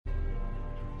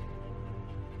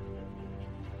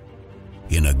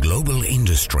In a global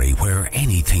industry where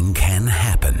anything can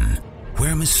happen,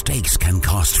 where mistakes can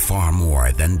cost far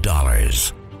more than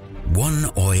dollars, one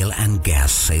oil and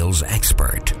gas sales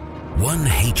expert, one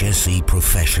HSE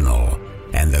professional,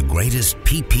 and the greatest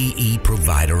PPE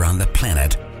provider on the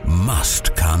planet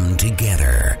must come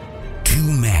together.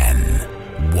 Two men,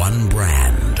 one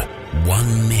brand,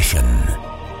 one mission.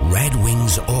 Red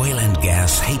Wings Oil and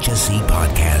Gas HSE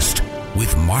podcast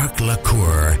with Mark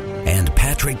LaCour and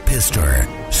Patrick Pister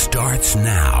starts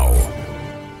now.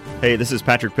 Hey, this is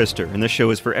Patrick Pister, and this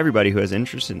show is for everybody who has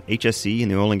interest in HSE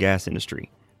and the oil and gas industry.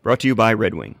 Brought to you by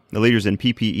Red Wing, the leaders in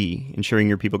PPE, ensuring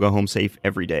your people go home safe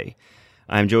every day.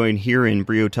 I'm joined here in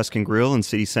Brio Tuscan Grill in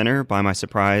City Center by my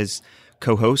surprise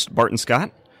co-host, Barton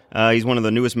Scott. He's one of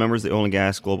the newest members of the Oil and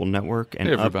Gas Global Network. And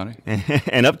hey, everybody.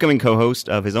 An upcoming co-host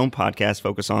of his own podcast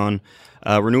focused on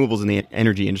renewables in the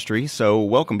energy industry. So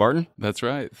welcome, Barton. That's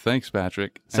right. Thanks,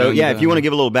 Patrick. So, if you want to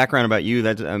give a little background about you,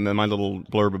 that's my little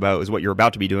blurb about is what you're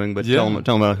about to be doing, but tell them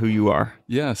about who you are.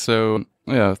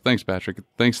 Thanks, Patrick.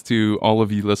 Thanks to all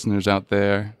of you listeners out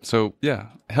there. So,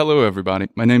 hello, everybody.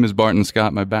 My name is Barton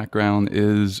Scott. My background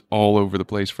is all over the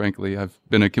place, frankly. I've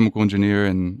been a chemical engineer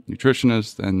and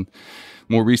nutritionist, and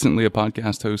more recently a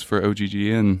podcast host for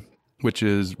OGHSE080, which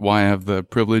is why I have the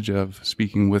privilege of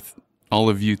speaking with all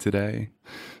of you today.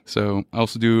 So I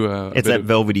also do it's that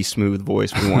velvety smooth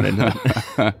voice we wanted.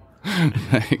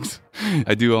 Thanks.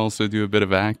 I do also do a bit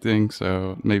of acting,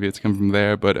 so maybe it's come from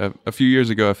there. But a few years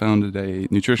ago, I founded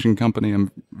a nutrition company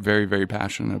I'm very, very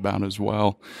passionate about as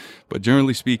well. But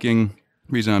generally speaking,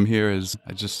 the reason I'm here is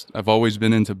I've always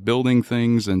been into building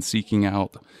things and seeking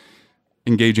out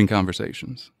engaging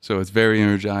conversations. So it's very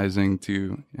energizing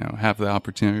to have the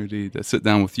opportunity to sit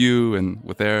down with you and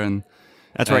with Aaron.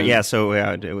 That's right. Yeah. So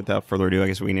without further ado, I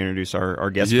guess we can introduce our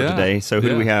guest for today. So who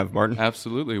do we have, Martin?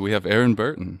 Absolutely. We have Aaron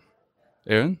Burton.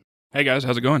 Aaron? Hey, guys.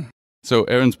 How's it going? So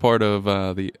Aaron's part of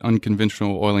the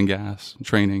Unconventional Oil and Gas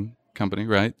Training Company,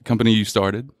 right? Company you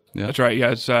started. Yeah. That's right.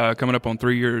 Yeah. It's coming up on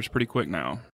 3 years pretty quick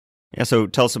now. Yeah, so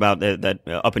tell us about that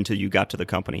up until you got to the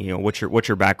company. What's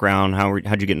your background?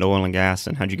 How'd you get into oil and gas,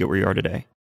 and how'd you get where you are today?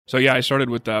 So I started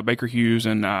with Baker Hughes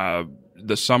in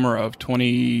the summer of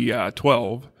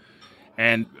 2012,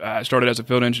 and I started as a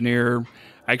field engineer.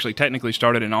 I actually technically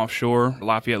started in offshore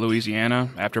Lafayette, Louisiana.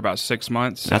 After about 6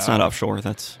 months, that's not offshore.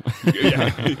 That's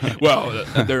well,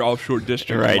 they're offshore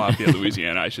district in Lafayette,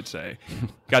 Louisiana, I should say.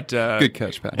 Got good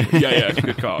catch, Patrick.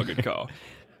 Good call.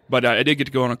 But I did get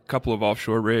to go on a couple of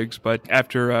offshore rigs. But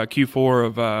after Q4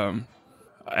 of,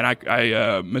 and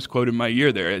I misquoted my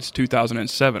year there. It's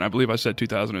 2007. I believe I said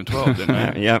 2012, didn't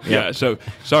I? Yeah. So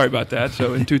sorry about that.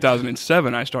 So in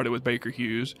 2007, I started with Baker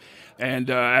Hughes.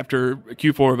 And after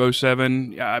Q4 of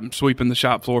 07, I'm sweeping the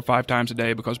shop floor 5 times a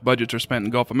day because budgets are spent in the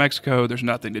Gulf of Mexico. There's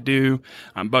nothing to do.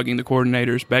 I'm bugging the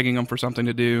coordinators, begging them for something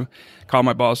to do. Called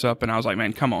my boss up, and I was like,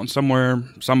 man, come on,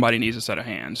 somebody needs a set of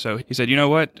hands. So he said, you know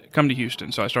what, come to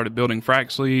Houston. So I started building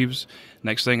frac sleeves.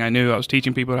 Next thing I knew, I was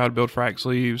teaching people how to build frac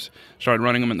sleeves, started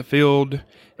running them in the field.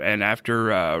 And after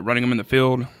running them in the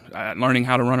field, learning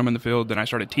how to run them in the field, then I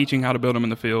started teaching how to build them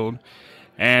in the field.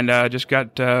 And just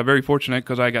got very fortunate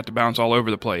because I got to bounce all over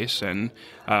the place and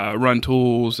run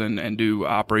tools and do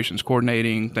operations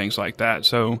coordinating, things like that.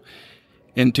 So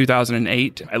in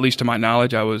 2008, at least to my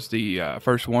knowledge, I was the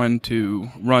first one to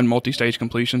run multi-stage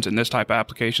completions in this type of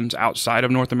applications outside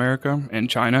of North America, in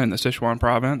China, in the Sichuan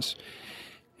province.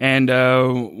 And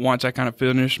once I kind of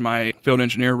finished my field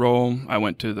engineer role, I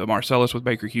went to the Marcellus with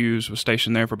Baker Hughes, was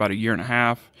stationed there for about 1.5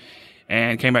 years.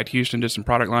 And came back to Houston, did some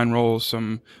product line roles,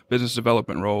 some business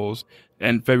development roles.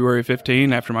 And February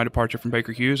 15, after my departure from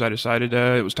Baker Hughes, I decided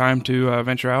it was time to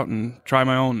venture out and try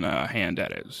my own hand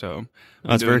at it. So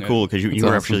that's very cool because you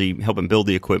were actually helping build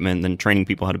the equipment, then training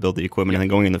people how to build the equipment, and then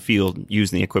going in the field,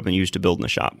 using the equipment used to build in the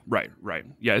shop. Right.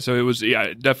 Yeah, so it was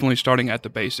definitely starting at the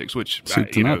basics, which to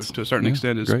a certain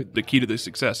extent is the key to the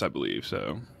success, I believe.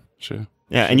 So sure.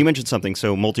 Yeah, and you mentioned something,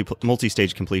 so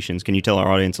multi-stage completions. Can you tell our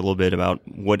audience a little bit about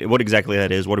what exactly that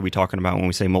is? What are we talking about when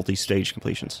we say multi-stage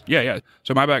completions? Yeah.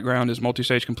 So my background is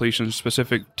multi-stage completions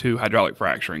specific to hydraulic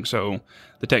fracturing. So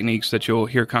the techniques that you'll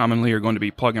hear commonly are going to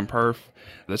be plug and perf.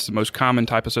 That's the most common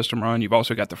type of system run. You've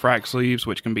also got the frac sleeves,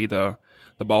 which can be the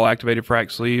ball-activated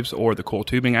frac sleeves or the coil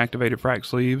tubing-activated frac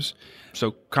sleeves.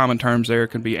 So common terms there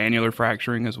can be annular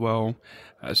fracturing as well.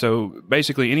 So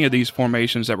basically any of these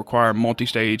formations that require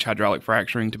multi-stage hydraulic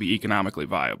fracturing to be economically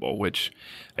viable, which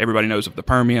everybody knows of the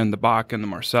Permian, the Bakken, the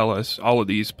Marcellus, all of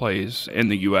these plays in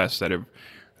the U.S. that have,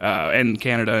 and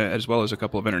Canada, as well as a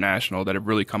couple of international that have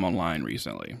really come online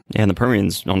recently. Yeah, and the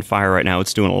Permian's on fire right now.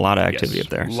 It's doing a lot of activity up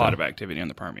there. A lot of activity in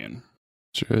the Permian.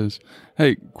 Sure is.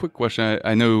 Hey, quick question.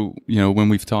 I know, when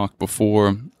we've talked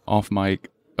before off mic,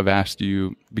 I've asked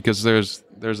you because there's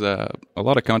a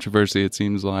lot of controversy, it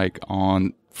seems like,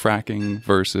 on fracking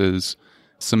versus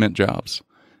cement jobs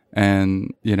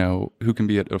and, who can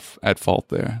be at fault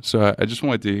there. So I just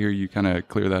wanted to hear you kind of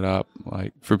clear that up,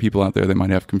 like for people out there that might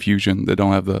have confusion, that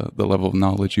don't have the level of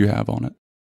knowledge you have on it.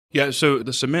 Yeah, so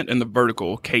the cement and the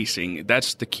vertical casing,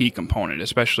 that's the key component,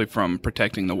 especially from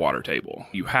protecting the water table.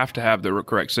 You have to have the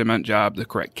correct cement job, the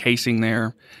correct casing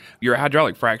there. Your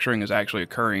hydraulic fracturing is actually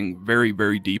occurring very,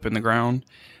 very deep in the ground.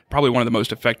 Probably one of the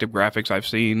most effective graphics I've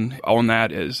seen on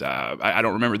that is, I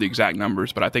don't remember the exact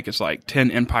numbers, but I think it's like 10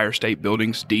 Empire State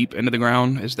Buildings deep into the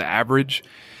ground is the average,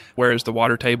 whereas the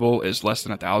water table is less than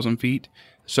 1,000 feet.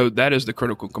 So that is the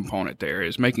critical component there,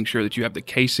 is making sure that you have the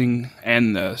casing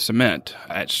and the cement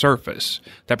at surface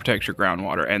that protects your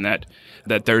groundwater, and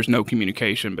that there's no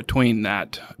communication between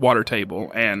that water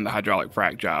table and the hydraulic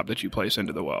frac job that you place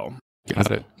into the well.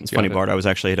 Got it. It's funny, Bart. I was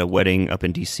actually at a wedding up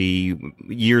in D.C.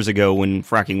 years ago when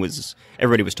fracking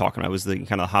everybody was talking about it. It was the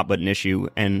kind of hot button issue,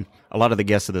 and a lot of the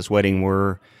guests at this wedding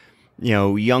were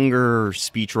younger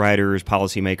speechwriters,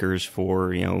 policymakers for,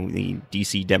 the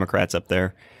D.C. Democrats up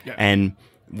there. Yeah. And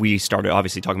we started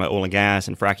obviously talking about oil and gas,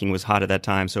 and fracking was hot at that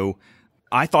time. So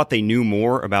I thought they knew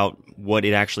more about what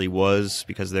it actually was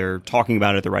because they're talking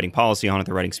about it, they're writing policy on it,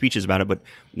 they're writing speeches about it. But,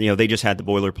 they just had the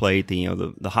boilerplate,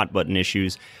 the hot button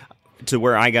issues. To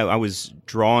where I was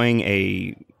drawing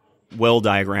a well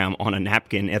diagram on a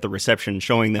napkin at the reception,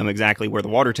 showing them exactly where the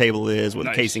water table is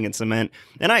with casing and cement.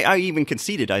 And I even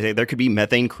conceded, I say there could be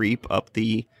methane creep up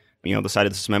the side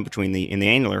of the cement between the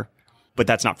annular, but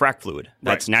that's not frac fluid.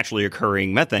 That's naturally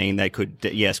occurring methane that could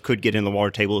get in the water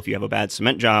table if you have a bad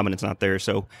cement job and it's not there.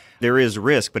 So there is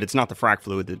risk, but it's not the frac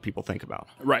fluid that people think about.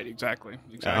 Right, exactly.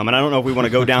 And I don't know if we want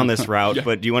to go down this route,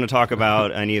 but do you want to talk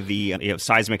about any of the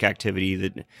seismic activity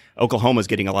that Oklahoma is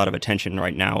getting a lot of attention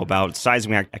right now about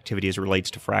seismic activity as it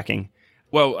relates to fracking?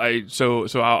 Well,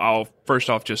 I'll first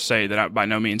off just say that by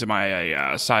no means am I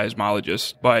a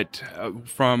seismologist, but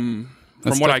from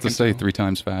what I can say 3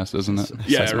 times fast, isn't it?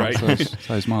 Yeah, right.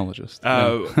 Seismologist.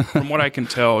 From what I can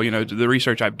tell, the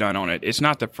research I've done on it, it's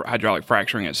not the hydraulic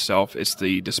fracturing itself; it's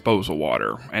the disposal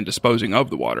water and disposing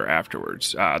of the water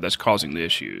afterwards that's causing the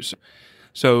issues.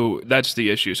 So that's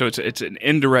the issue. So it's an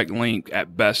indirect link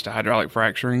at best to hydraulic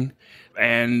fracturing.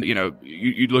 And,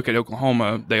 you look at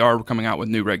Oklahoma, they are coming out with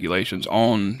new regulations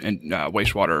on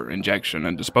wastewater injection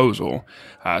and disposal,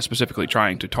 specifically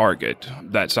trying to target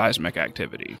that seismic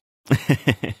activity.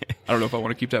 I don't know if I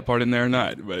want to keep that part in there or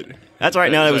not, but that's all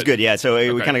right. No, that was good. Yeah.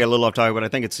 So we kind of got a little off topic, but I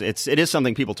think it is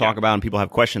something people talk about and people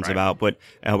have questions about. But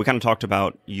we kind of talked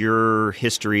about your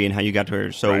history and how you got to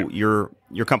her. So your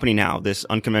company now, this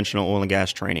Unconventional Oil and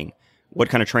Gas Training. What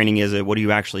kind of training is it? What do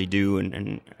you actually do,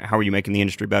 and how are you making the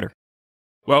industry better?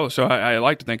 Well, so I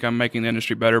like to think I'm making the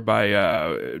industry better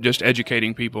by just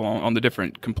educating people on the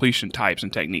different completion types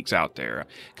and techniques out there.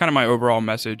 Kind of my overall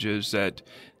message is that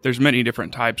there's many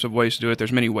different types of ways to do it.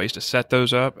 There's many ways to set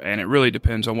those up, and it really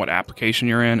depends on what application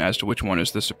you're in as to which one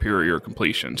is the superior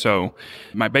completion. So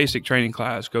my basic training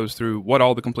class goes through what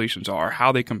all the completions are,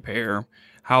 how they compare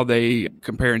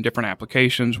in different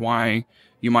applications, why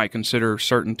you might consider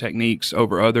certain techniques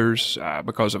over others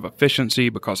because of efficiency,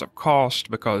 because of cost,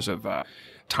 because of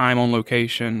time on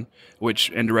location,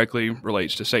 which indirectly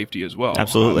relates to safety as well.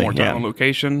 Absolutely. More time on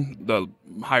location, the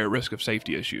higher risk of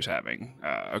safety issues having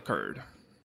occurred.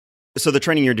 So the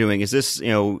training you're doing, is this,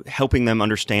 helping them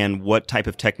understand what type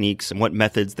of techniques and what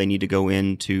methods they need to go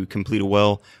in to complete a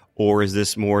well? Or is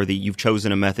this more you've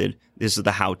chosen a method, this is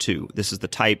the how-to, this is the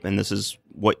type, and this is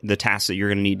what the tasks that you're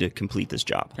going to need to complete this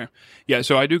job? Okay. Yeah,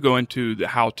 so I do go into the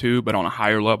how-to, but on a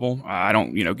higher level. I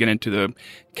don't, get into the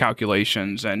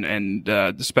calculations and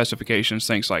the specifications,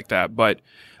 things like that. But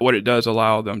what it does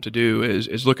allow them to do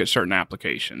is look at certain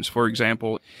applications. For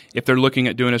example, if they're looking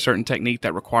at doing a certain technique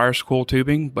that requires coil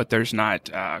tubing, but there's not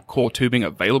coil tubing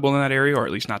available in that area, or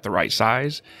at least not the right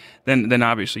size, then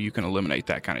obviously you can eliminate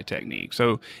that kind of technique.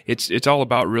 So it's all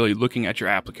about really looking at your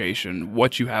application,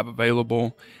 what you have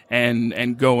available,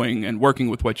 and going and working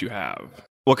with what you have.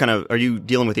 What kind of, are you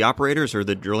dealing with the operators or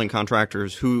the drilling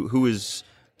contractors? Who's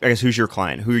your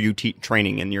client? Who are you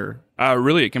training in your?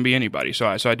 Really, it can be anybody. So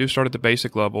I do start at the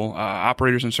basic level.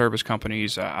 Operators and service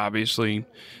companies, obviously,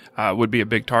 would be a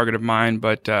big target of mine,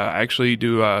 but I actually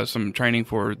do some training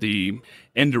for the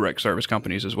indirect service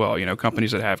companies as well,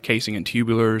 companies that have casing and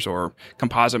tubulars or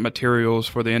composite materials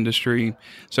for the industry.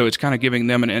 So it's kind of giving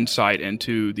them an insight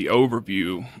into the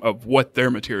overview of what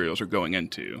their materials are going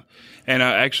into. And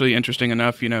actually, interesting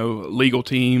enough, legal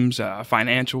teams,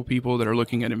 financial people that are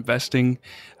looking at investing,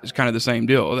 is kind of the same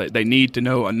deal. They need to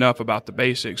know enough about the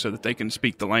basics so that they can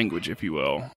speak the language, if you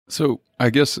will. So I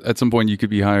guess at some point you could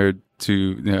be hired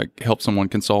to help someone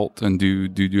consult and do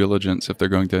due diligence if they're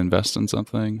going to invest in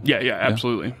something. Yeah,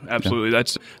 absolutely. Absolutely.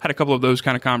 That's had a couple of those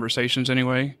kind of conversations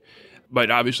anyway. But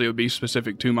obviously, it would be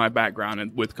specific to my background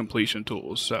and with completion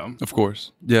tools. So, of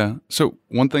course, yeah. So,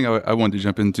 one thing I wanted to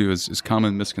jump into is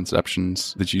common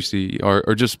misconceptions that you see,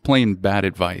 or just plain bad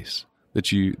advice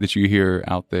that you hear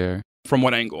out there. From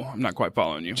what angle? I'm not quite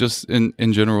following you. Just in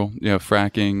general,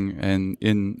 fracking and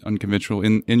in unconventional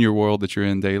in your world that you're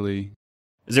in daily.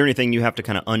 Is there anything you have to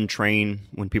kind of untrain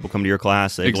when people come to your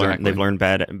class? They've learned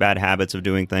bad habits of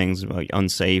doing things,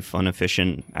 unsafe,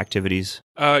 inefficient activities?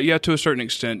 Yeah, to a certain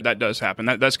extent, that does happen.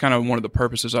 That's kind of one of the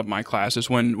purposes of my class is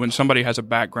when somebody has a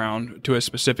background to a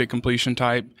specific completion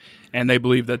type and they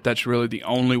believe that that's really the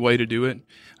only way to do it.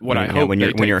 What I hope when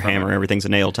you're a hammer, everything's a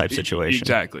nail type situation.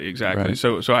 Exactly. Right.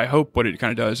 So I hope what it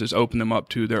kind of does is open them up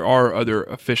to there are other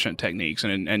efficient techniques,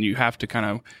 and you have to kind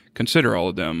of consider all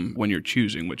of them when you're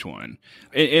choosing which one.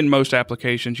 In most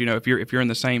applications, if you're in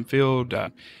the same field,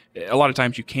 a lot of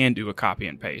times you can do a copy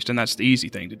and paste, and that's the easy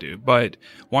thing to do. But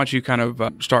once you kind of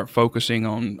start focusing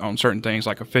on certain things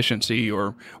like efficiency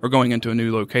or going into a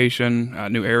new location, a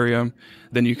new area,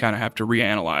 then you kind of have to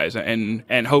reanalyze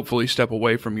and hopefully step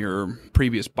away from your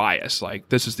previous bias. Like,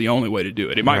 this is the only way to do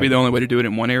it. It might be the only way to do it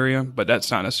in one area, but that's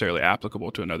not necessarily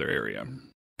applicable to another area.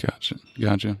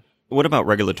 Gotcha. What about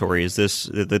regulatory? Is this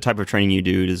the type of training you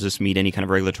do? Does this meet any kind of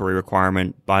regulatory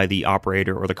requirement by the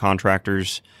operator or the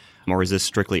contractors? Or is this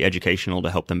strictly educational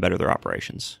to help them better their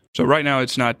operations? So right now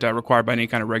it's not required by any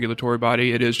kind of regulatory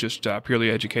body. It is just purely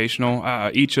educational.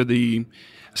 Each of the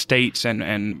states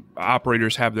and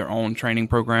operators have their own training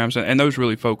programs, and those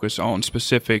really focus on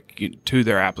specific to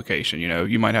their application.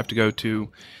 You might have to go to,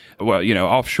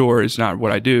 offshore is not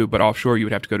what I do, but offshore you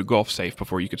would have to go to Gulf Safe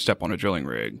before you could step on a drilling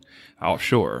rig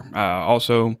offshore.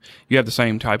 Also, you have the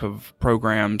same type of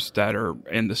programs that are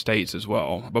in the states as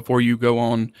well. Before you go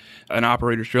on an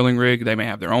operator's drilling rig, they may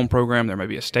have their own program. There may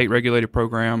be a state-regulated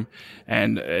program,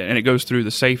 and it goes through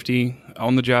the safety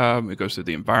on the job. It goes through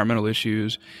the environmental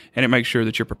issues, and it makes sure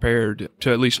that you're prepared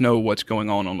to at least know what's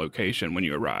going on location when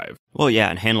you arrive. Well, yeah,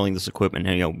 and handling this equipment,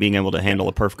 and, being able to handle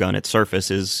a perf gun at surface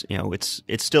is,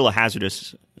 it's still a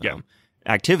hazardous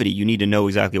activity. You need to know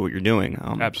exactly what you're doing.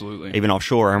 Absolutely. Even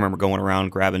offshore, I remember going around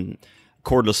grabbing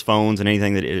cordless phones and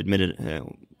anything that emitted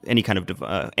any kind of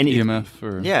any EMF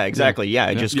or exactly.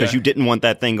 Just because you didn't want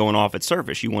that thing going off at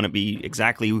surface, you want to be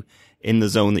exactly in the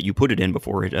zone that you put it in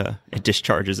before it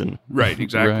discharges. And right,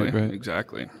 exactly, right.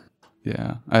 Exactly.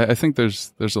 Yeah, I think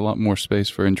there's a lot more space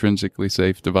for intrinsically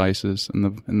safe devices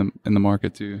in the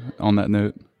market too. On that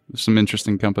note, there's some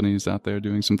interesting companies out there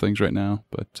doing some things right now,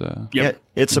 but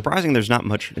it's surprising there's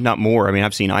not more. I mean,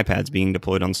 I've seen iPads being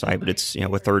deployed on site, but it's it's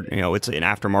an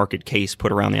aftermarket case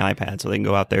put around the iPad so they can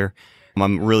go out there.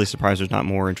 I'm really surprised there's not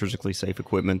more intrinsically safe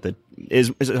equipment that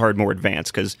is hard more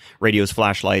advanced, because radios,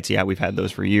 flashlights, we've had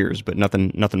those for years, but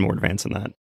nothing more advanced than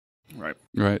that.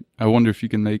 Right. I wonder if you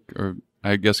can make, or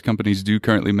I guess companies do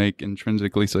currently make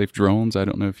intrinsically safe drones. I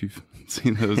don't know if you've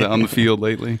seen those out in the field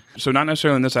lately. So not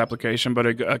necessarily in this application, but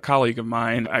a colleague of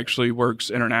mine actually works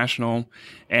international,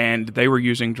 and they were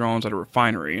using drones at a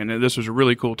refinery. And this was a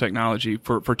really cool technology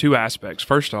for two aspects.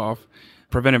 First off,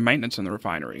 preventive maintenance in the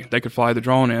refinery. They could fly the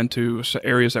drone into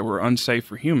areas that were unsafe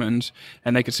for humans,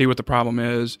 and they could see what the problem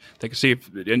is. They could see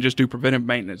and just do preventive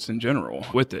maintenance in general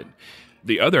with it.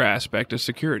 The other aspect is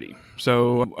security.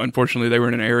 So unfortunately, they were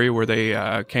in an area where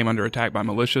they came under attack by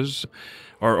militias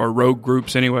or rogue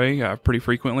groups anyway, pretty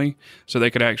frequently. So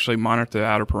they could actually monitor the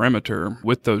outer perimeter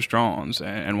with those drones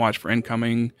and watch for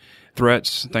incoming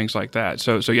threats, things like that.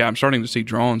 So yeah, I'm starting to see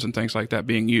drones and things like that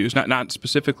being used, not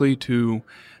specifically to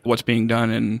what's being done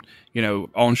in,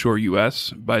 onshore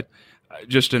U.S., but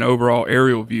just an overall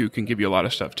aerial view can give you a lot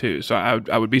of stuff too. So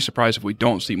I would be surprised if we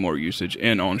don't see more usage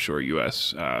in onshore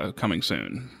U.S. Coming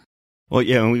soon. Well,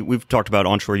 yeah, we've talked about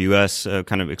onshore U.S.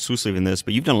 Kind of exclusively in this,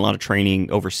 but you've done a lot of training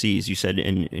overseas. You said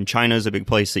in China is a big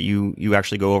place that you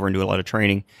actually go over and do a lot of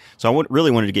training. So I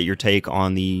really wanted to get your take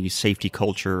on the safety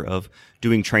culture of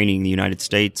doing training in the United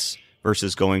States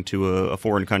versus going to a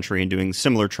foreign country and doing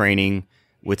similar training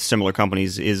with similar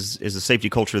companies. Is the safety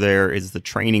culture there? Is the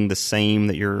training the same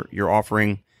that you're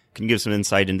offering? Can you give some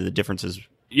insight into the differences?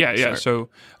 Yeah. So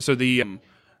the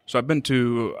So I've been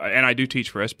to, and I do teach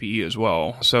for SPE as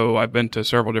well. So I've been to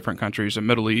several different countries, the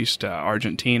Middle East,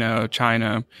 Argentina,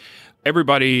 China.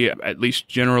 Everybody, at least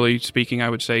generally speaking, I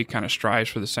would say, kind of strives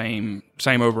for the same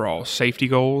overall safety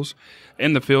goals.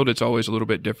 In the field, it's always a little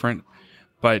bit different.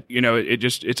 But,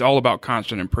 it's all about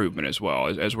constant improvement as well.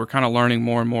 As we're kind of learning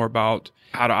more and more about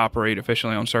how to operate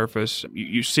efficiently on surface,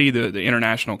 you see the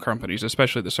international companies,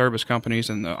 especially the service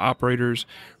companies and the operators,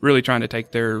 really trying to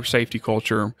take their safety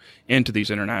culture into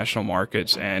these international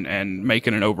markets and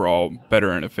making an overall better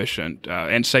and efficient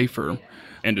and safer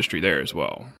industry there as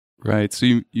well. Right. So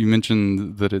you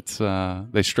mentioned that it's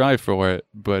they strive for it,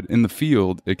 but in the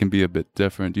field it can be a bit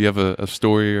different. Do you have a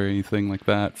story or anything like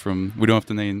that from? We don't have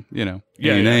to name any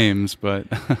names, but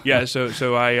yeah.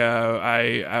 So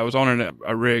I was on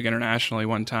a rig internationally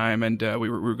one time, and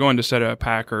we were going to set a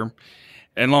packer.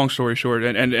 And long story short,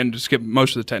 and to skip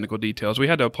most of the technical details, we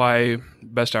had to apply,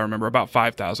 best I remember, about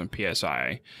 5,000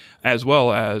 psi, as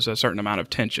well as a certain amount of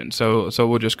tension. So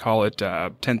we'll just call it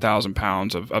 10,000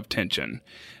 pounds of tension.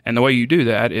 And the way you do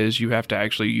that is you have to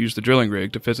actually use the drilling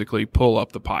rig to physically pull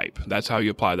up the pipe. That's how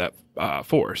you apply that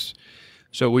force.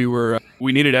 So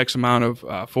we needed X amount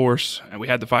of force, and we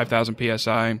had the 5,000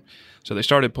 psi. So they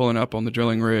started pulling up on the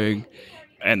drilling rig.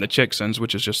 And the Chicksons,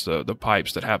 which is just the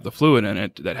pipes that have the fluid in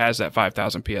it, that has that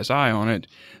 5,000 psi on it,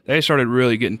 they started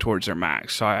really getting towards their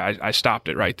max. So I stopped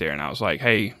it right there, and I was like,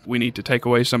 hey, we need to take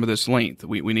away some of this length.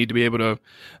 We need to be able to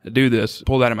do this,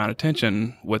 pull that amount of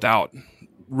tension without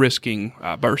risking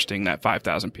bursting that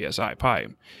 5,000 psi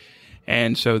pipe.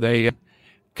 And so they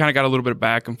kind of got a little bit of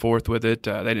back and forth with it.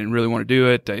 They didn't really want to do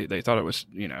it. They thought it was,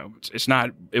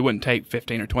 it wouldn't take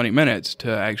 15 or 20 minutes to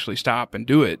actually stop and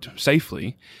do it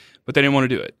safely. But they didn't want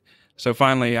to do it. So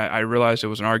finally, I realized it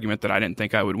was an argument that I didn't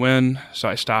think I would win. So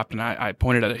I stopped and I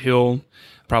pointed at a hill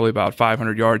probably about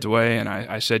 500 yards away. And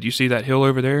I said, you see that hill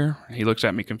over there? And he looks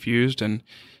at me confused and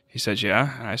he says,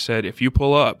 yeah. And I said, if you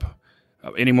pull up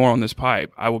any more on this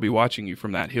pipe, I will be watching you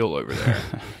from that hill over there.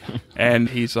 And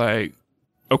he's like,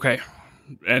 okay.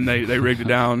 And they rigged it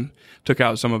down, took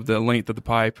out some of the length of the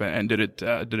pipe, and did it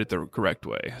the correct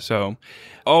way. So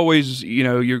always,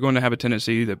 you're going to have a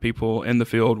tendency that people in the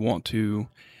field want to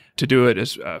do it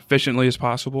as efficiently as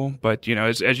possible. But,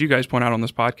 as you guys point out on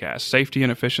this podcast, safety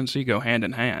and efficiency go hand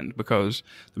in hand, because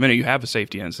the minute you have a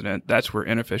safety incident, that's where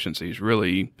inefficiencies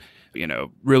really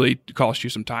cost you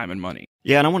some time and money.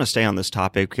 Yeah, and I want to stay on this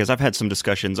topic because I've had some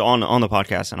discussions on the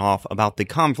podcast and off about the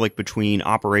conflict between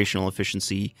operational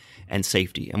efficiency and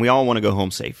safety. And we all want to go home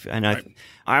safe. And right.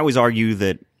 I always argue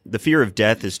that the fear of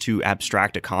death is too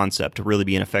abstract a concept to really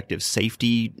be an effective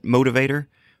safety motivator.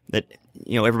 That,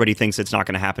 everybody thinks it's not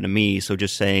going to happen to me. So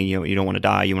just saying, you don't want to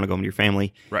die, you want to go home to your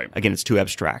family. Right. Again, it's too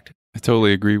abstract. I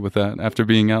totally agree with that. After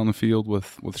being out in the field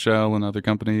with Shell and other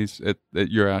companies,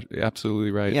 you're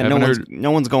absolutely right. Yeah,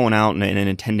 no one's going out and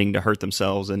intending to hurt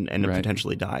themselves and right.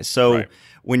 potentially die. So right.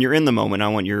 when you're in the moment, I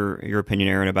want your opinion,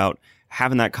 Aaron, about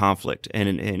having that conflict and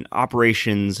an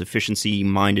operations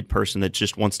efficiency-minded person that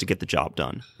just wants to get the job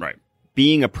done. Right.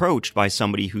 Being approached by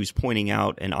somebody who's pointing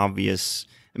out an obvious,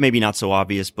 maybe not so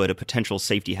obvious, but a potential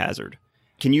safety hazard.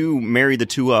 Can you marry the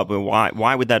two up?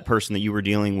 Why would that person that you were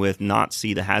dealing with not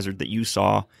see the hazard that you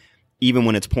saw, even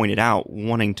when it's pointed out,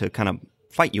 wanting to kind of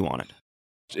fight you on it?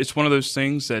 It's one of those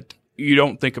things that you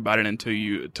don't think about it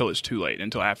until it's too late,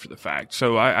 until after the fact.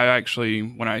 So I actually,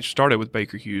 when I started with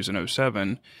Baker Hughes in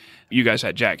 2007, you guys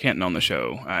had Jack Hinton on the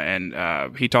show,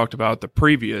 and he talked about the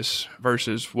previous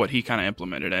versus what he kind of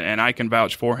implemented. And I can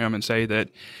vouch for him and say that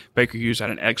Baker Hughes had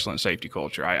an excellent safety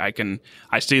culture.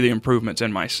 I see the improvements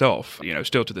in myself,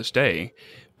 still to this day.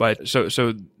 But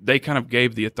so they kind of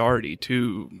gave the authority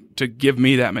to give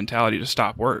me that mentality to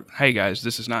stop work. Hey guys,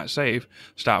 this is not safe.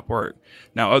 Stop work.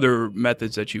 Now, other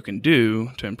methods that you can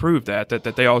do to improve that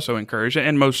they also encourage,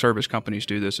 and most service companies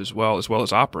do this as well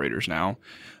as operators now.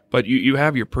 But you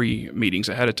have your pre-meetings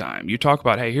ahead of time. You talk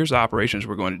about, hey, here's the operations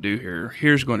we're going to do here.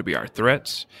 Here's going to be our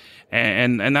threats.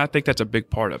 And I think that's a big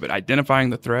part of it.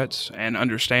 Identifying the threats and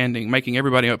making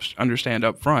everybody understand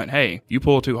up front, hey, you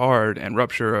pull too hard and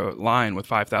rupture a line with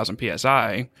 5,000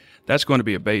 PSI, that's going to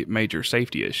be a major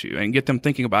safety issue. And get them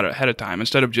thinking about it ahead of time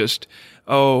instead of just,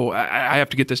 I have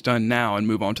to get this done now and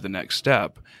move on to the next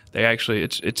step. They actually,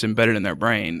 it's embedded in their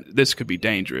brain. This could be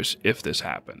dangerous if this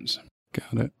happens.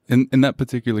 Got it. In that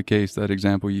particular case, that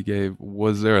example you gave,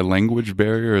 was there a language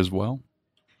barrier as well?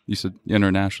 You said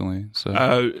internationally.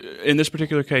 So in this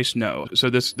particular case, no. So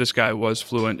this guy was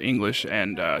fluent English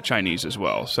and Chinese as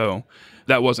well. So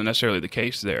that wasn't necessarily the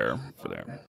case there.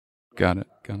 Got it.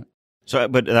 So,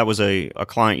 but that was a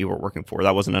client you were working for.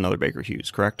 That wasn't another Baker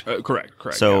Hughes, correct? Correct.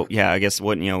 So, I guess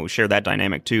share that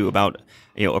dynamic too about,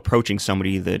 approaching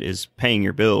somebody that is paying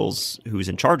your bills, who's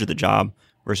in charge of the job,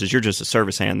 versus you're just a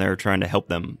service hand there trying to help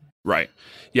them. Right.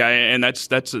 Yeah, and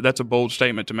that's a bold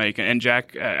statement to make. And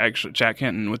Jack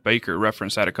Hinton with Baker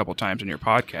referenced that a couple times in your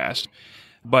podcast.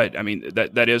 But I mean,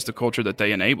 that is the culture that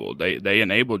they enabled. They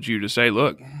enabled you to say,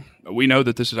 look, we know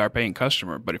that this is our paying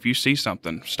customer, but if you see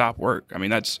something, stop work. I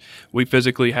mean, we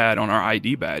physically had on our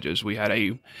ID badges, we had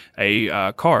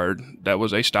a card that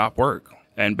was a stop work.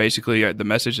 And basically the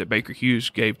message that Baker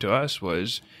Hughes gave to us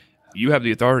was, you have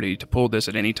the authority to pull this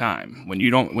at any time. When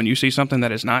you see something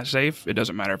that is not safe, it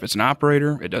doesn't matter if it's an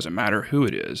operator, it doesn't matter who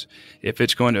it is. If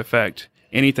it's going to affect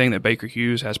anything that Baker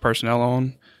Hughes has personnel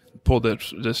on, pull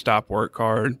the stop work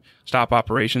card, stop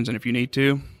operations, and if you need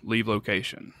to, leave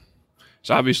location. It's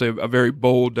obviously a very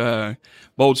bold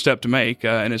step to make,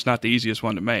 and it's not the easiest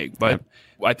one to make. But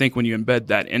I think when you embed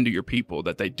that into your people,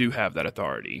 that they do have that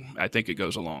authority, I think it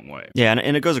goes a long way. Yeah,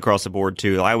 and it goes across the board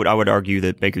too. I would argue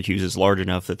that Baker Hughes is large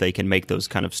enough that they can make those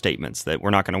kind of statements that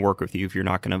we're not going to work with you if you're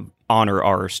not going to honor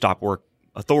our stop work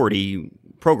authority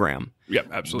program. Yep,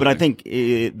 absolutely. But I think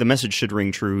the message should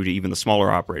ring true to even the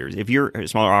smaller operators. If you're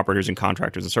smaller operators and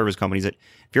contractors and service companies, that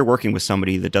if you're working with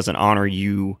somebody that doesn't honor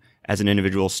you as an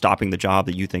individual stopping the job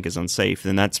that you think is unsafe,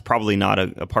 then that's probably not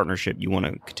a partnership you want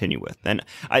to continue with. And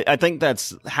I think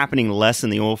that's happening less in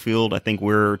the oil field. I think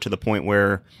we're to the point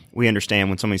where we understand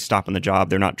when somebody's stopping the job,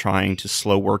 they're not trying to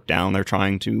slow work down. They're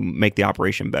trying to make the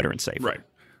operation better and safer.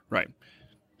 Right.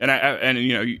 And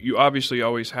you obviously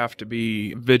always have to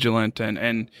be vigilant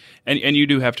and you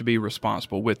do have to be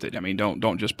responsible with it. I mean,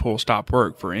 don't just pull stop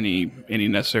work for any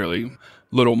necessarily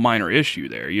little minor issue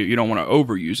there. You don't want to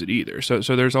overuse it either. So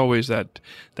there's always that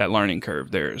learning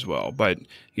curve there as well. But,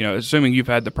 assuming you've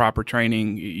had the proper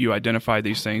training, you identify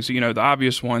these things. The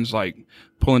obvious ones like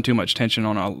pulling too much tension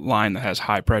on a line that has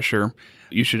high pressure,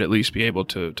 you should at least be able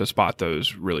to spot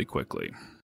those really quickly.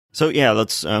 So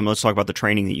let's talk about the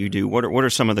training that you do. What are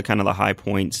some of the kind of the high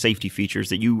point safety features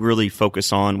that you really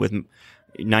focus on with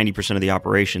 90% of the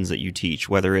operations that you teach?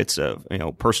 Whether it's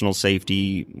personal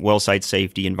safety, well site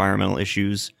safety, environmental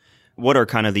issues. What are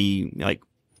kind of the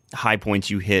high points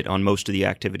you hit on most of the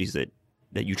activities that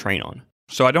you train on?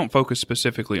 So I don't focus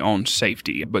specifically on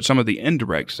safety, but some of the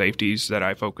indirect safeties that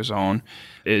I focus on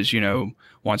is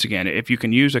once again, if you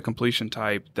can use a completion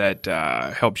type that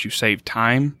helps you save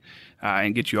time.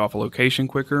 And get you off a location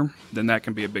quicker, then that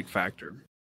can be a big factor.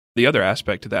 The other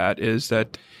aspect to that is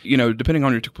that, depending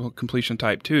on your completion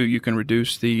type too, you can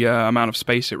reduce the amount of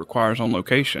space it requires on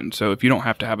location. So if you don't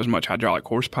have to have as much hydraulic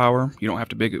horsepower, you don't have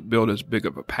to build as big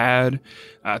of a pad,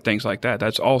 things like that.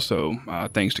 That's also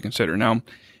things to consider. Now,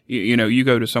 you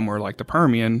go to somewhere like the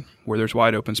Permian where there's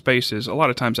wide open spaces, a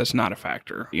lot of times that's not a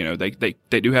factor.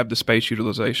 They do have the space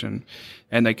utilization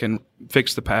and they can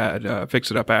fix the pad,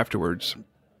 fix it up afterwards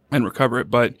and recover it.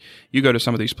 But you go to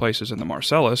some of these places in the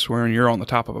Marcellus where you're on the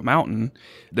top of a mountain,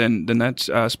 then that's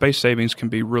space savings can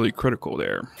be really critical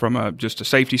there from just a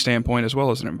safety standpoint as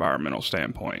well as an environmental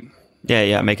standpoint.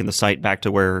 Yeah, making the site back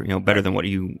to where, better than what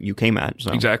you came at.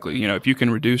 So. Exactly. If you can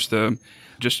reduce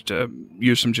just to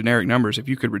use some generic numbers, if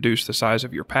you could reduce the size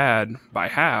of your pad by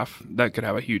half, that could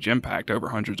have a huge impact over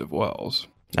hundreds of wells.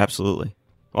 Absolutely.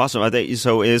 Awesome. I think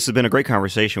so. This has been a great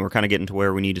conversation. We're kind of getting to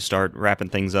where we need to start wrapping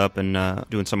things up and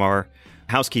doing some of our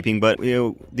housekeeping. But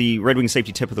the Red Wing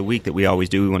safety tip of the week that we always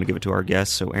do, we want to give it to our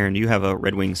guests. So, Aaron, do you have a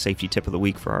Red Wing safety tip of the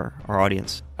week for our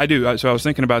audience? I do. So I was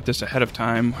thinking about this ahead of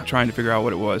time, trying to figure out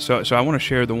what it was. So I want to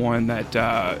share the one that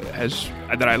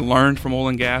that I learned from oil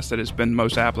and gas that has been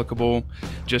most applicable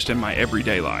just in my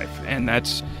everyday life, and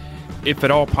that's, if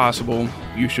at all possible,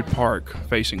 you should park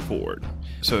facing forward.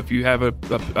 So if you have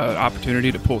an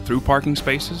opportunity to pull through parking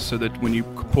spaces so that when you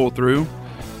pull through,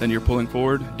 then you're pulling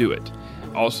forward, do it.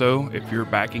 Also, if you're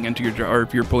backing into or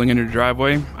if you're pulling into your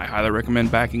driveway, I highly recommend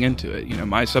backing into it.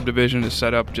 My subdivision is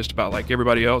set up just about like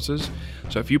everybody else's.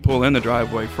 So if you pull in the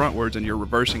driveway frontwards and you're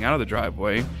reversing out of the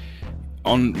driveway,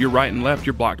 on your right and left,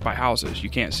 you're blocked by houses. You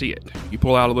can't see it. You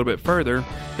pull out a little bit further,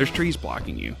 there's trees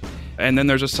blocking you. And then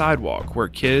there's a sidewalk where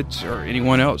kids or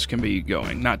anyone else can be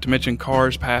going, not to mention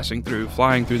cars passing through,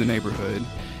 flying through the neighborhood.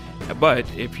 But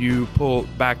if you pull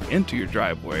back into your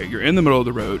driveway, you're in the middle of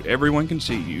the road, everyone can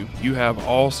see you. You have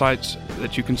all sites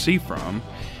that you can see from.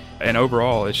 And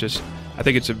overall, I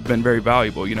think it's been very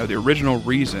valuable. The original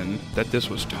reason that this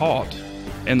was taught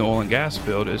in the oil and gas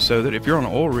field is so that if you're on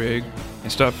an oil rig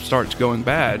and stuff starts going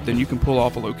bad, then you can pull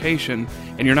off a location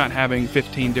and you're not having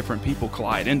 15 different people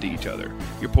collide into each other.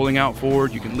 You're pulling out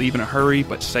forward, you can leave in a hurry,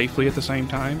 but safely at the same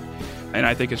time. And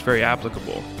I think it's very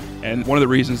applicable. And one of the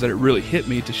reasons that it really hit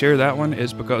me to share that one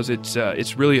is because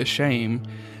it's really a shame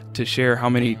to share how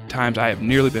many times I have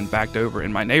nearly been backed over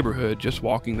in my neighborhood just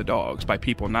walking the dogs by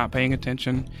people not paying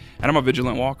attention. And I'm a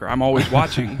vigilant walker. I'm always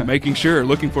watching, making sure,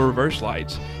 looking for reverse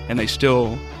lights, and they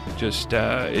still just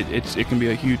it can be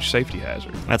a huge safety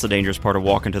hazard. That's a dangerous part of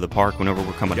walking to the park whenever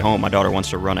we're coming home. My daughter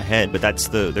wants to run ahead, but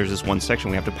there's this one section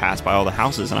we have to pass by all the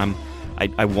houses, and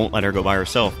I won't let her go by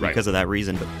herself because of that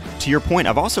reason. But to your point,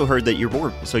 I've also heard that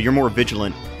you're more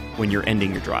vigilant when you're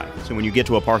ending your drive. So when you get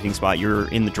to a parking spot, you're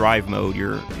in the drive mode,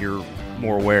 you're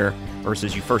more aware,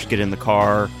 versus you first get in the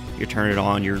car, you turn it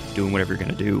on, you're doing whatever you're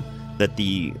going to do, that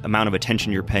the amount of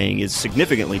attention you're paying is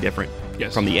significantly different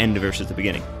from the end versus the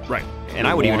beginning. Right. And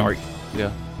I would even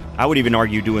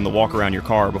argue doing the walk around your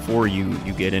car before you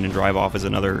get in and drive off is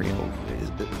another,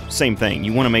 same thing.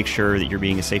 You want to make sure that you're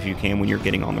being as safe as you can when you're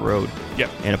getting on the road. Yep.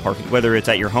 In a parking, whether it's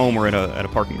at your home or at a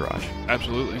parking garage.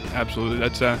 Absolutely.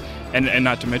 That's and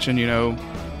not to mention, you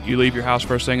leave your house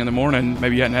first thing in the morning,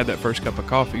 maybe you hadn't had that first cup of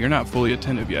coffee. You're not fully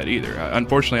attentive yet either.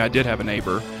 Unfortunately, I did have a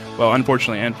neighbor. Well,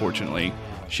 unfortunately and fortunately,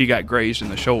 she got grazed in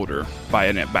the shoulder by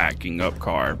a backing up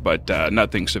car, but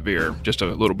nothing severe, just a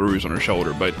little bruise on her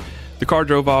shoulder. But the car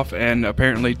drove off and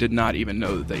apparently did not even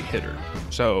know that they hit her.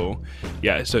 So,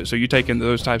 yeah, so you take into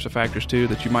those types of factors too,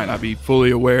 that you might not be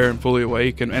fully aware and fully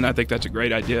awake. And I think that's a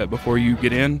great idea. Before you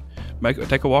get in,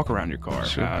 take a walk around your car,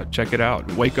 check it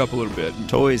out, wake up a little bit.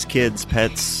 Toys, kids,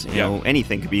 pets,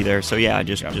 anything could be there. So yeah,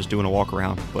 just doing a walk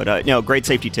around. But great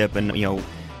safety tip, and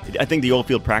I think the oil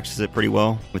field practices it pretty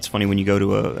well. It's funny when you go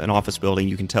to an office building,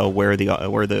 you can tell where the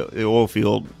oil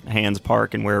field hands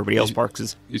park and where everybody else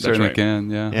parks. You certainly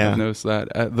can, yeah. I've noticed that.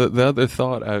 The other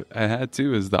thought I had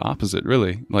too is the opposite,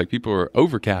 really. Like people are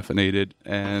over caffeinated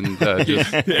and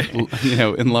just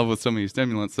in love with so many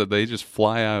stimulants that they just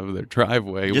fly out of their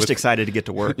driveway. Just excited to get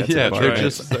to work. They're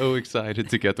just so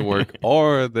excited to get to work,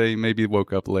 or they maybe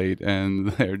woke up late and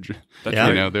they're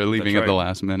they're leaving at the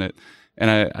last minute.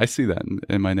 And I see that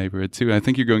in my neighborhood too. I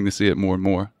think you're going to see it more and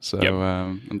more. So,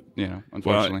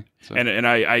 unfortunately. Well, and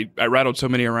I rattled so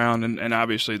many around, and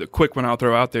obviously the quick one I'll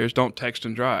throw out there is don't text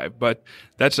and drive. But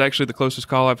that's actually the closest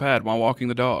call I've had while walking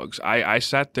the dogs. I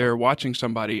sat there watching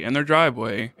somebody in their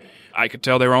driveway. I could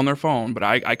tell they were on their phone, but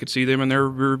I could see them in their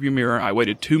rearview mirror. I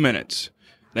waited 2 minutes.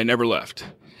 They never left.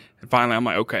 And finally, I'm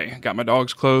like, okay, got my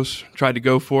dogs close, tried to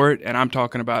go for it, and I'm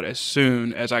talking about as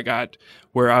soon as I got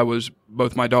where I was,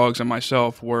 both my dogs and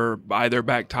myself were by their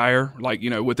back tire,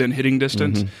 within hitting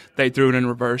distance. Mm-hmm. They threw it in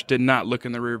reverse, did not look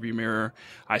in the rearview mirror.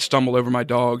 I stumbled over my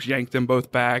dogs, yanked them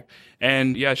both back,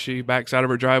 and she backs out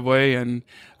of her driveway, and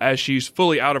as she's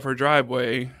fully out of her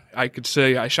driveway, I could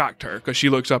say I shocked her because she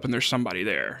looks up and there's somebody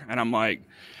there, and I'm like,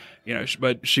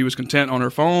 but she was content on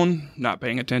her phone, not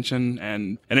paying attention,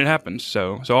 and it happens.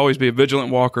 So always be a vigilant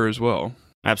walker as well.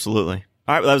 Absolutely.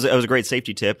 All right, well, that was a great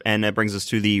safety tip, and that brings us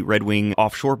to the Red Wing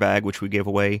offshore bag, which we give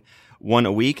away one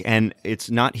a week, and it's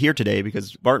not here today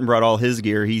because Barton brought all his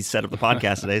gear. He set up the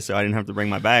podcast today, so I didn't have to bring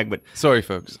my bag. But sorry,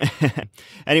 folks.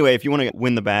 Anyway, if you want to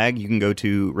win the bag, you can go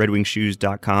to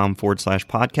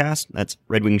redwingshoes.com/podcast. That's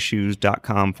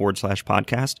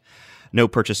redwingshoes.com/podcast. No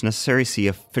purchase necessary. See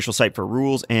official site for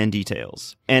rules and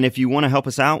details. And if you want to help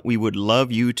us out, we would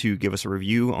love you to give us a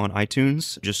review on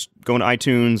iTunes. Just go into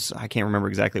iTunes. I can't remember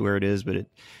exactly where it is, but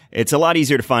it's a lot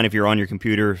easier to find if you're on your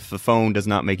computer. The phone does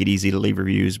not make it easy to leave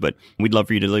reviews, but we'd love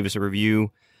for you to leave us a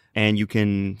review. And you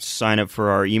can sign up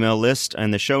for our email list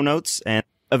and the show notes and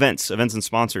events and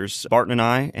sponsors. Barton and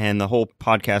I and the whole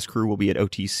podcast crew will be at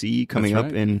OTC coming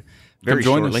up in very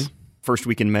shortly. First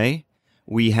week in May.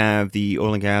 We have the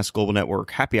Oil and Gas Global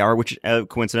Network Happy Hour, which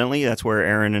coincidentally, that's where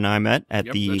Aaron and I met at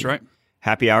the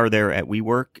Happy Hour there at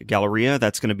WeWork Galleria.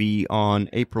 That's going to be on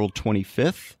April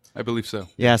 25th. I believe so.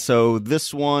 Yeah, so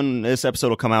this episode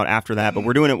will come out after that, but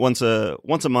we're doing it once a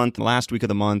month, last week of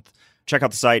the month. Check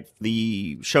out the site,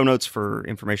 the show notes for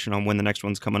information on when the next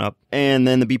one's coming up. And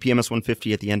then the BPMS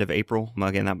 150 at the end of April.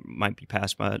 Again, that might be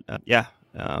past, but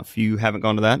if you haven't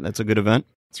gone to that, that's a good event.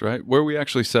 That's right. Where are we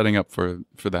actually setting up for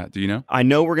that? Do you know? I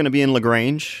know we're going to be in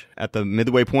LaGrange at the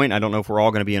midway point. I don't know if we're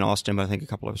all going to be in Austin, but I think a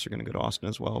couple of us are going to go to Austin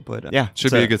as well. But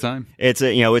should be a good time. It's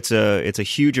a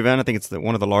huge event. I think it's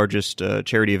one of the largest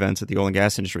charity events that the oil and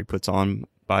gas industry puts on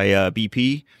by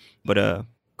BP, but a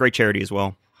great charity as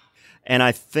well. And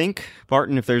I think,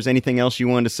 Barton, if there's anything else you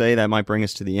wanted to say, that might bring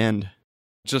us to the end.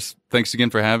 Just thanks again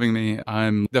for having me.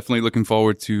 I'm definitely looking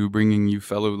forward to bringing you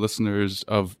fellow listeners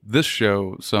of this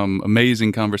show some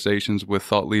amazing conversations with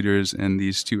thought leaders in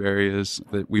these two areas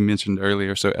that we mentioned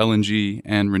earlier, so LNG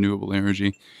and renewable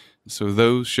energy. So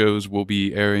those shows will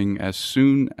be airing as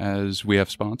soon as we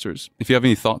have sponsors. If you have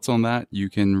any thoughts on that, you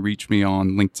can reach me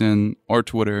on LinkedIn or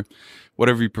Twitter,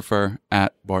 whatever you prefer,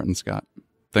 at Barton Scott.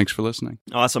 Thanks for listening.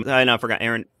 Awesome. I forgot,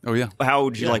 Aaron. Oh, yeah. How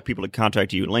would you like people to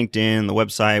contact you? LinkedIn, the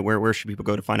website, where should people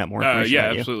go to find out more information?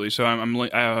 Yeah, absolutely. So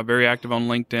I'm very active on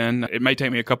LinkedIn. It may take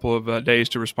me a couple of days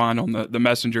to respond on the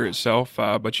messenger itself,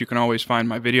 but you can always find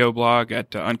my video blog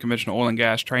at Unconventional Oil and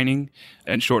Gas Training,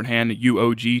 and shorthand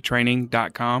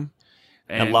UOGtraining.com.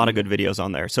 And a lot of good videos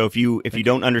on there. So if you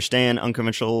don't understand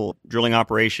unconventional drilling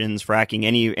operations, fracking,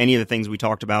 any of the things we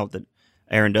talked about that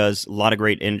Aaron does, a lot of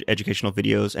great educational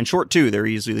videos, and short too. They're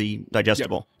easily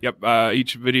digestible. Yep.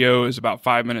 Each video is about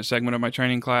 5-minute segment of my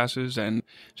training classes, and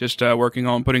just working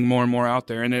on putting more and more out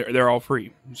there, and they're all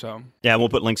free. So yeah, we'll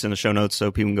put links in the show notes so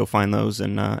people can go find those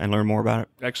and learn more about it.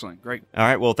 Excellent, great. All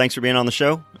right, well, thanks for being on the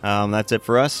show. That's it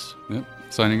for us. Yep.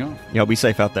 Signing off. Y'all be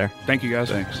safe out there. Thank you, guys.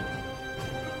 Thanks.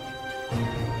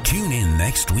 Tune in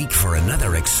next week for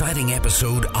another exciting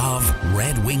episode of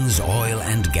Red Wings Oil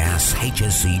and Gas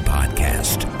HSE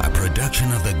Podcast, a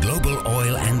production of the Global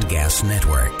Oil and Gas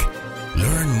Network.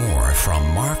 Learn more from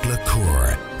Mark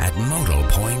LaCour at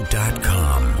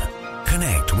modalpoint.com.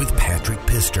 Connect with Patrick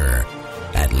Pister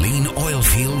at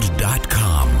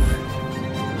leanoilfield.com.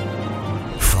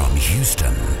 From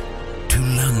Houston to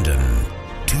London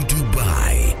to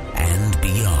Dubai and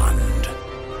beyond.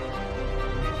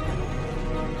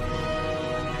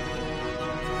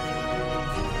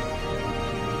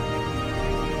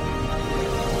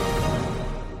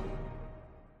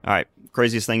 All right,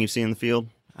 craziest thing you've seen in the field?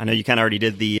 I know you kind of already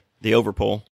did the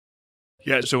overpull.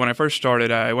 Yeah, so when I first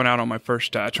started, I went out on my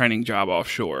first training job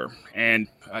offshore, and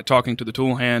talking to the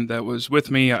tool hand that was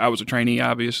with me, I was a trainee,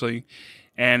 obviously,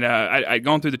 and I'd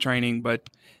gone through the training,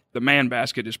 but the man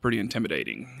basket is pretty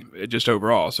intimidating, just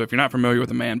overall. So if you're not familiar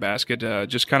with a man basket,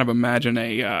 just kind of imagine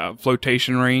a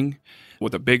flotation ring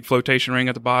with a big flotation ring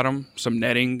at the bottom, some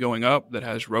netting going up that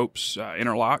has ropes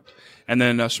interlocked, and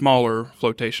then a smaller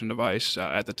flotation device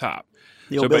at the top.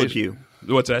 The old Billy Pew.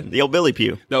 What's that? The old Billy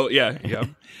Pew. Oh, yeah.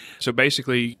 So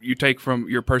basically, you take from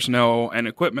your personnel and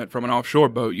equipment from an offshore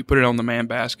boat, you put it on the man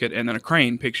basket, and then a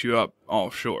crane picks you up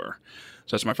offshore.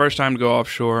 So it's my first time to go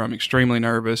offshore. I'm extremely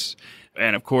nervous.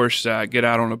 And, of course, get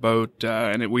out on a boat,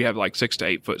 and we have like 6 to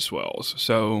 8 foot swells.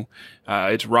 So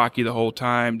it's rocky the whole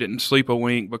time. Didn't sleep a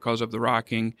wink because of the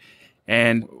rocking.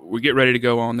 And we get ready to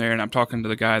go on there, and I'm talking to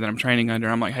the guy that I'm training under.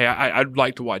 I'm like, hey, I'd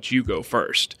like to watch you go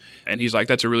first. And he's like,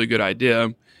 that's a really good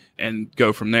idea, and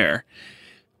go from there.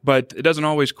 But it doesn't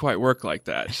always quite work like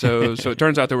that. So it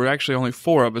turns out there were actually only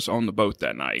 4 of us on the boat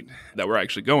that night that were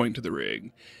actually going to the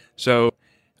rig. So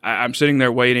I'm sitting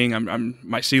there waiting.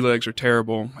 My sea legs are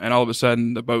terrible. And all of a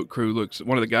sudden, the boat crew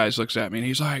one of the guys looks at me, and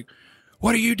he's like,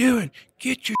 what are you doing?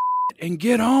 Get your and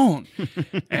get on.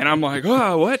 And I'm like,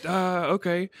 oh, what?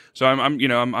 Okay. So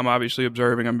I'm obviously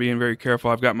observing. I'm being very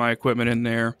careful. I've got my equipment in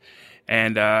there.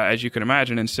 And as you can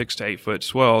imagine, in 6 to 8 foot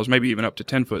swells, maybe even up to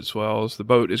 10 foot swells, the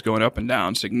boat is going up and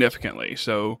down significantly.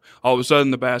 So all of a sudden,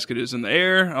 the basket is in the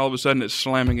air. All of a sudden, it's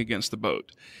slamming against the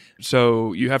boat.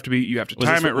 So you have to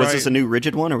time it right. Was this a new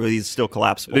rigid one, or were these still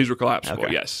collapsible? These were collapsible.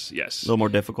 Okay. Yes. A little more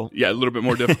difficult. Yeah, a little bit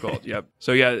more difficult. Yep.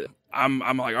 So yeah, I'm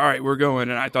like, all right, we're going,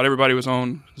 and I thought everybody was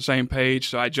on the same page,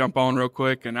 so I jump on real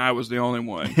quick, and I was the only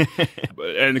one,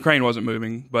 and the crane wasn't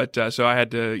moving, but so I had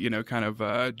to, kind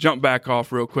of jump back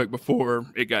off real quick before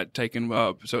it got taken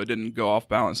up, so it didn't go off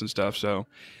balance and stuff. So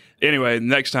anyway,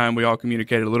 next time we all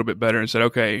communicated a little bit better and said,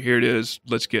 okay, here it is,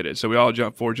 let's get it. So we all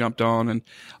jumped on, and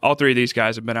all 3 of these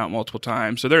guys have been out multiple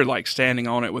times. So they're like standing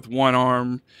on it with one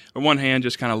arm or one hand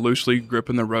just kind of loosely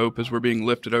gripping the rope as we're being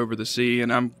lifted over the sea.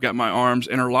 And I've got my arms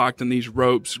interlocked in these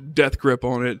ropes, death grip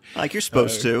on it. Like you're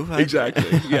supposed to.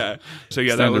 Exactly, yeah. So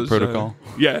yeah, Standard that was protocol.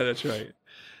 Yeah, that's right.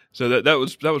 So that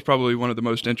was probably one of the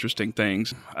most interesting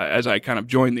things as I kind of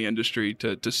joined the industry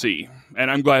to see.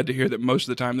 And I'm glad to hear that most of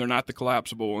the time they're not the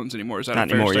collapsible ones anymore. Is that not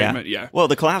a fair anymore, statement? Yeah. Well,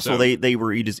 the collapsible, they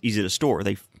were easy to store.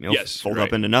 They fold right.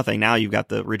 up into nothing. Now you've got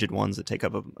the rigid ones that take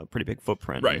up a pretty big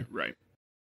footprint. Right.